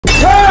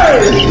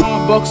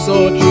Box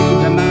all through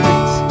the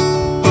night,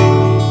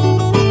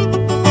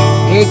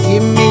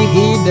 making me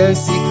heed the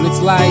secret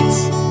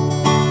lights.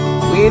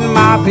 With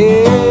my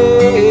pain,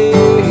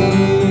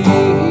 I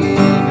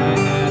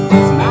had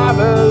this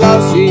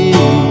marvelous dream.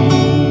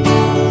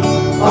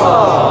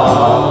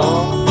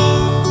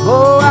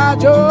 Oh, I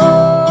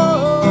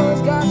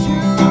just got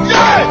you.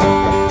 Yeah!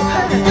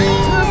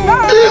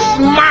 This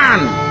man!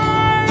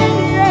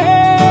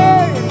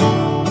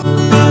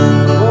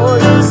 Oh,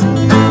 you see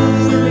me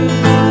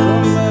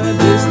from a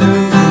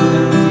distance,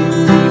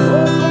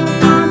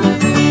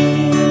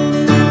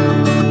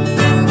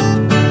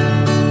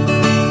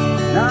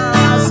 now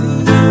I see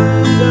the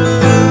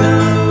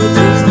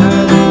just that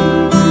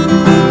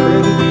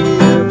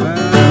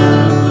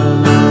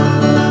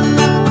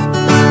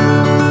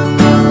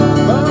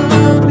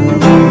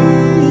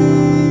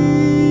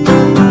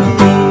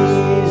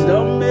please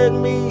don't make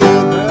me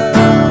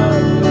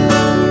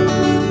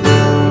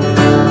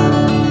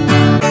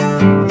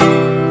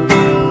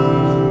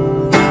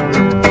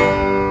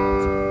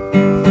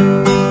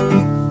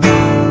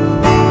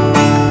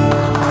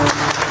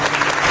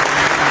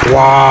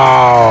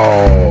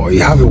Wow,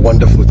 you have a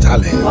wonderful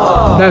talent.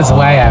 That's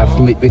why I've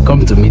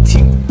come to meet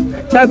you.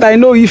 That I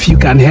know if you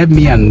can help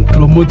me and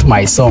promote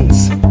my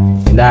songs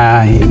in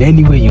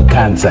any way you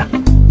can, sir.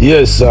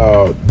 Yes,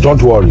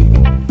 don't worry.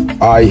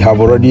 I have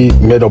already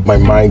made up my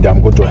mind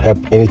I'm going to help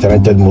any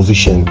talented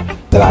musician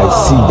that I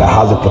see that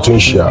has the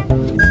potential.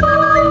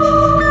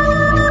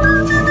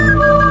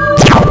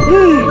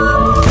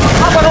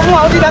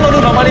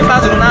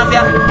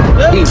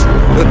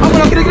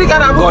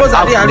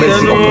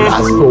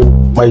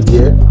 My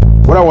dear,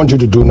 what I want you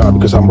to do now,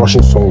 because I'm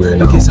rushing somewhere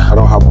now, Okay, sir. I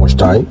don't have much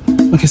time.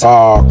 Okay, sir.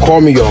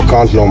 Call me your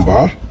account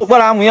number.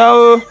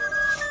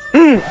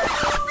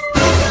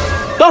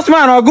 Those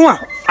man are going.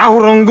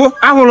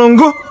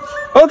 Ahurungu.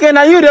 Okay,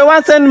 now you the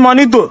one send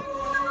money to,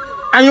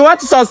 and you want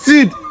to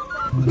succeed.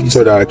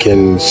 So that I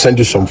can send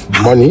you some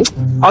money.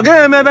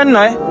 Okay, maybe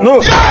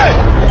no.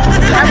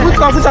 I put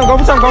confusion.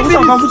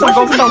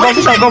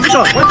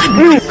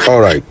 All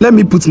right. Let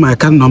me put my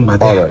account number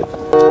there. All right.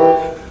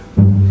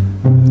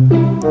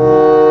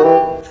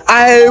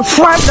 I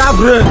fight that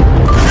brain.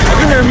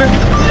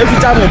 Every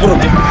time I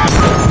broke.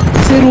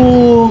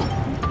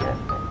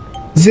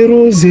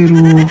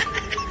 000.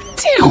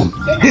 Damn.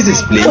 This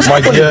is plain. My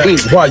dear,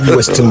 why are you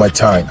wasting my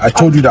time? I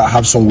told you that I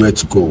have somewhere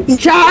to go.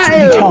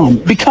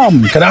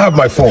 Become. Can I have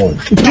my phone?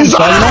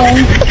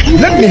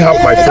 Let me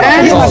have my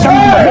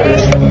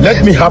phone.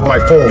 Let me have my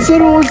phone.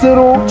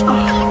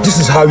 00. This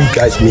is how you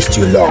guys missed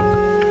your luck.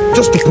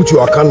 Just to put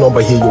your account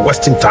number here, you're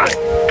wasting time.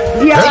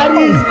 Yeah,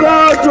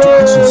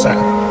 Sir.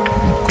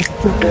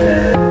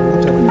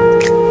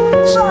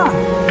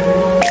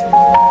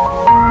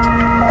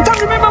 I don't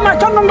remember my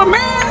account number,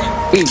 man.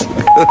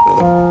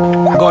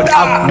 God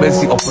have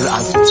mercy upon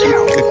us.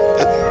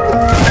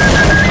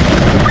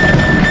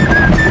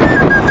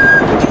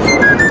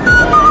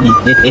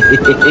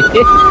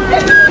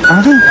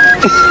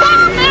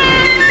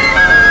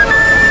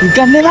 You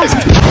can never.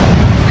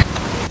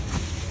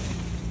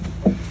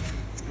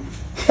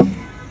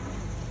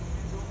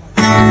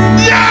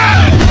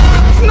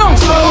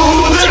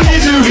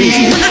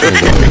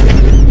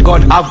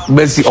 God have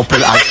mercy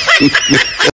upon us.